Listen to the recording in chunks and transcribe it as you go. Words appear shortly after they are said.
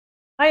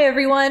Hi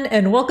everyone,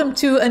 and welcome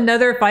to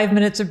another 5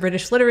 minutes of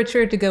British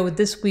literature to go with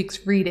this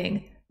week's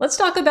reading. Let's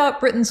talk about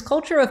Britain's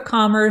culture of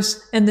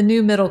commerce and the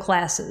new middle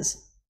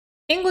classes.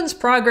 England's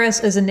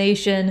progress as a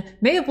nation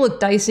may have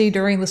looked dicey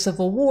during the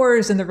Civil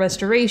Wars and the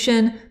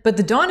Restoration, but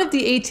the dawn of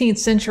the 18th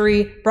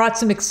century brought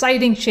some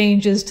exciting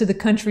changes to the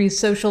country's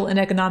social and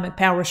economic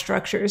power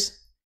structures.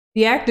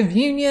 The Act of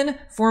Union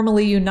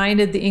formally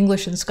united the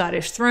English and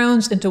Scottish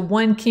thrones into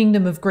one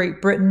kingdom of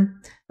Great Britain.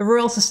 The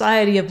Royal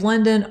Society of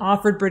London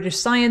offered British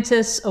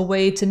scientists a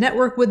way to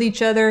network with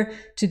each other,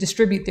 to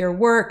distribute their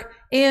work,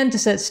 and to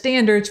set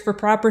standards for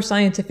proper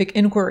scientific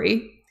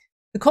inquiry.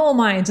 The coal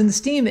mines and the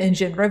steam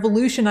engine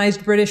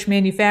revolutionized British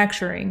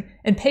manufacturing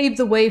and paved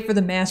the way for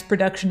the mass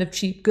production of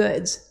cheap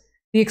goods.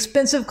 The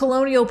expensive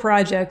colonial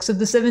projects of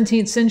the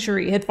 17th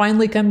century had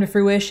finally come to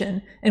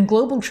fruition, and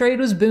global trade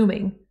was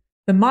booming.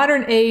 The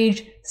modern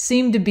age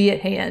seemed to be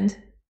at hand.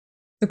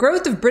 The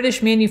growth of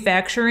British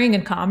manufacturing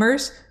and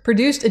commerce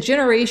produced a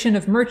generation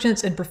of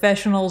merchants and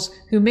professionals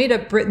who made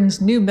up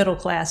Britain's new middle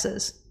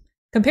classes.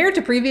 Compared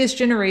to previous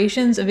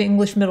generations of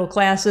English middle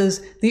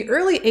classes, the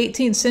early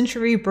 18th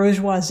century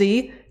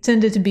bourgeoisie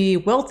tended to be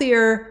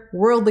wealthier,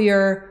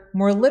 worldlier,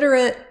 more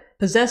literate,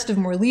 possessed of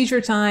more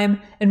leisure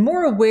time, and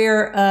more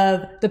aware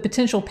of the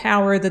potential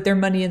power that their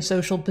money and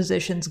social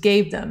positions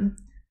gave them.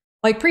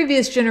 Like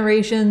previous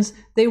generations,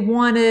 they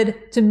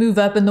wanted to move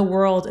up in the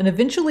world and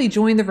eventually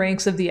join the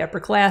ranks of the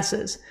upper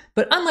classes.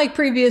 But unlike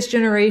previous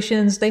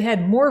generations, they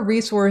had more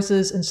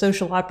resources and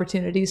social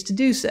opportunities to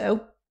do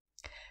so.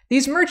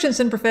 These merchants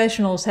and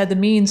professionals had the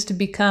means to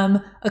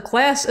become a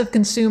class of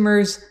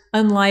consumers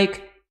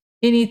unlike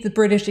any the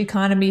British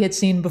economy had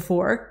seen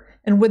before.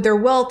 And with their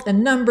wealth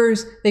and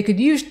numbers, they could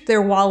use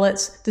their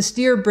wallets to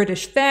steer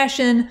British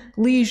fashion,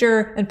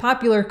 leisure, and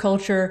popular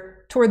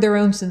culture toward their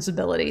own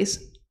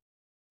sensibilities.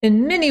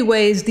 In many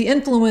ways, the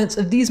influence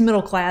of these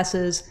middle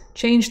classes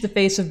changed the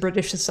face of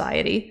British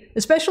society,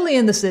 especially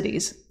in the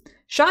cities.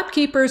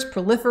 Shopkeepers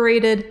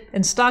proliferated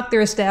and stocked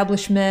their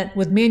establishment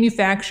with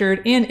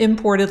manufactured and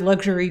imported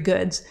luxury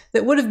goods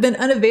that would have been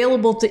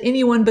unavailable to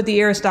anyone but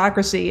the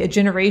aristocracy a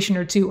generation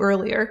or two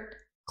earlier.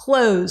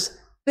 Clothes,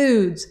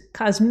 foods,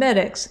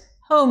 cosmetics,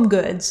 home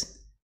goods.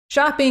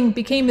 Shopping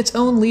became its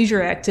own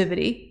leisure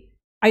activity,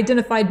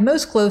 identified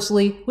most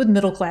closely with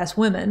middle-class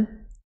women.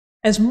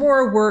 As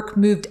more work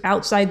moved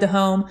outside the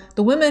home,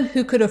 the women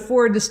who could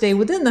afford to stay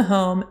within the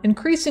home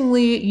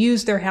increasingly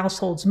used their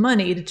household's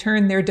money to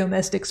turn their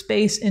domestic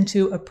space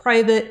into a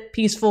private,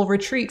 peaceful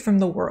retreat from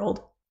the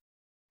world.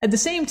 At the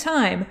same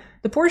time,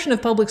 the portion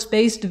of public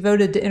space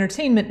devoted to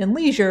entertainment and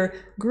leisure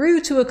grew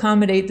to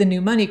accommodate the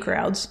new money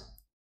crowds.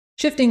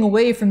 Shifting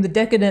away from the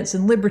decadence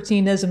and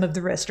libertinism of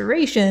the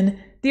Restoration,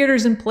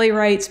 theaters and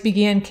playwrights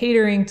began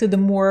catering to the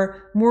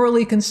more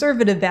morally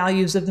conservative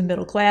values of the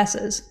middle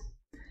classes.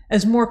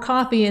 As more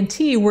coffee and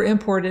tea were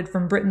imported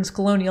from Britain's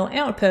colonial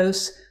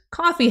outposts,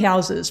 coffee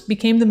houses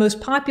became the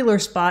most popular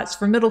spots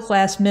for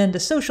middle-class men to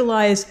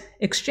socialize,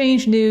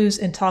 exchange news,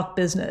 and talk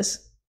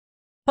business.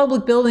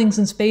 Public buildings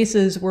and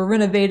spaces were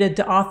renovated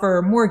to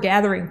offer more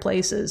gathering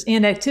places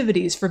and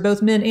activities for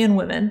both men and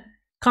women: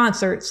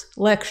 concerts,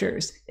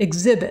 lectures,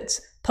 exhibits,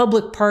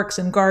 public parks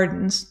and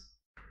gardens.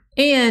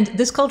 And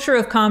this culture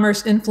of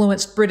commerce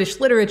influenced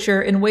British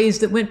literature in ways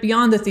that went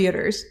beyond the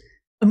theaters.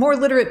 A more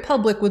literate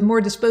public with more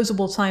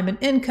disposable time and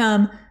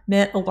income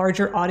meant a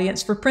larger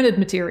audience for printed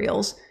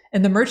materials,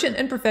 and the merchant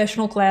and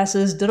professional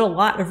classes did a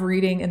lot of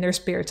reading in their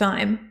spare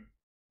time.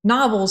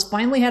 Novels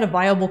finally had a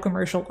viable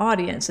commercial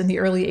audience in the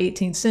early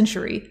 18th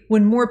century,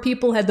 when more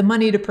people had the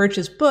money to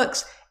purchase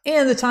books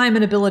and the time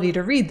and ability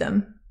to read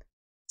them.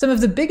 Some of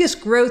the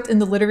biggest growth in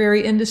the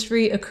literary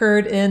industry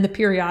occurred in the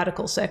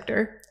periodical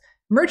sector.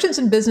 Merchants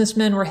and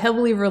businessmen were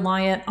heavily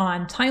reliant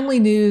on timely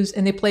news,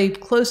 and they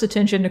paid close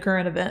attention to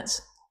current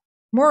events.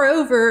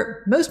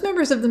 Moreover, most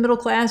members of the middle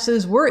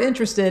classes were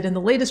interested in the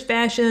latest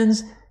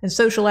fashions and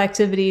social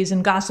activities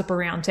and gossip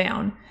around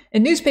town,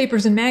 and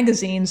newspapers and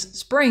magazines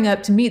sprang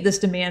up to meet this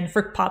demand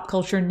for pop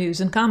culture news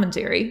and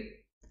commentary.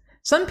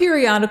 Some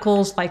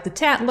periodicals, like The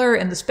Tatler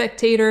and The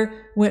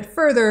Spectator, went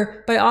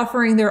further by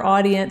offering their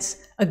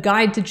audience a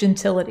guide to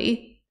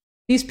gentility.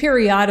 These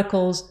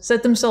periodicals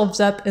set themselves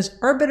up as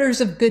arbiters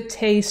of good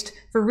taste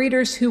for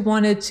readers who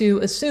wanted to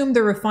assume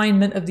the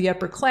refinement of the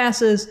upper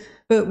classes,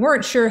 but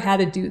weren't sure how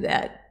to do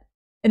that.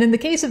 And in the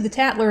case of The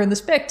Tatler and The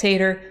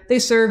Spectator, they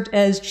served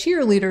as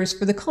cheerleaders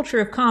for the culture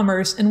of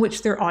commerce in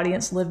which their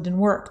audience lived and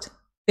worked.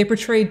 They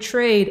portrayed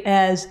trade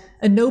as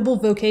a noble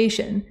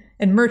vocation,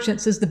 and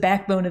merchants as the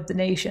backbone of the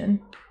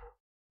nation.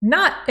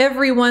 Not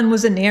everyone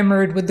was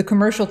enamored with the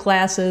commercial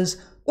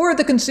classes or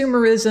the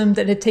consumerism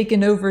that had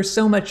taken over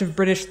so much of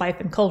British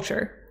life and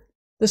culture.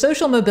 The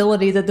social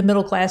mobility that the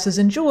middle classes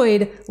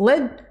enjoyed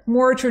led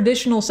more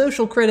traditional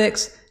social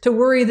critics to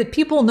worry that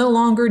people no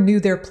longer knew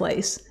their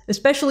place,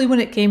 especially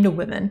when it came to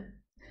women.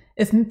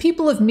 If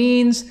people of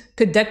means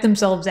could deck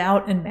themselves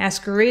out and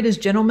masquerade as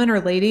gentlemen or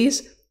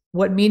ladies,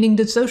 what meaning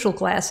did social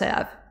class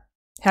have?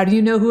 How do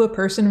you know who a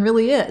person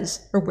really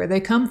is, or where they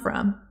come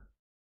from?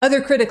 Other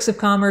critics of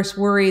commerce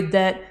worried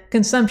that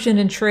consumption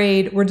and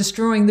trade were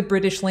destroying the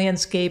British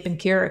landscape and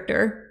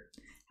character.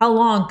 How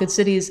long could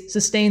cities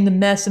sustain the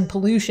mess and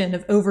pollution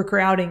of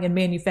overcrowding and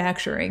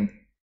manufacturing?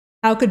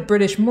 How could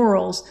British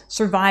morals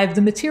survive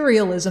the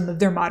materialism of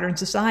their modern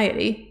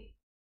society?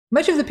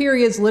 Much of the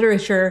period's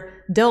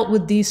literature dealt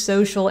with these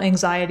social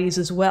anxieties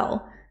as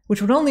well,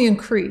 which would only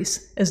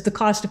increase as the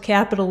cost of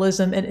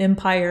capitalism and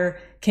empire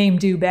came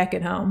due back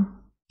at home.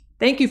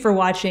 Thank you for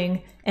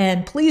watching,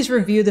 and please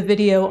review the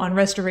video on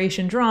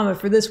restoration drama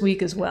for this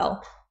week as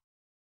well.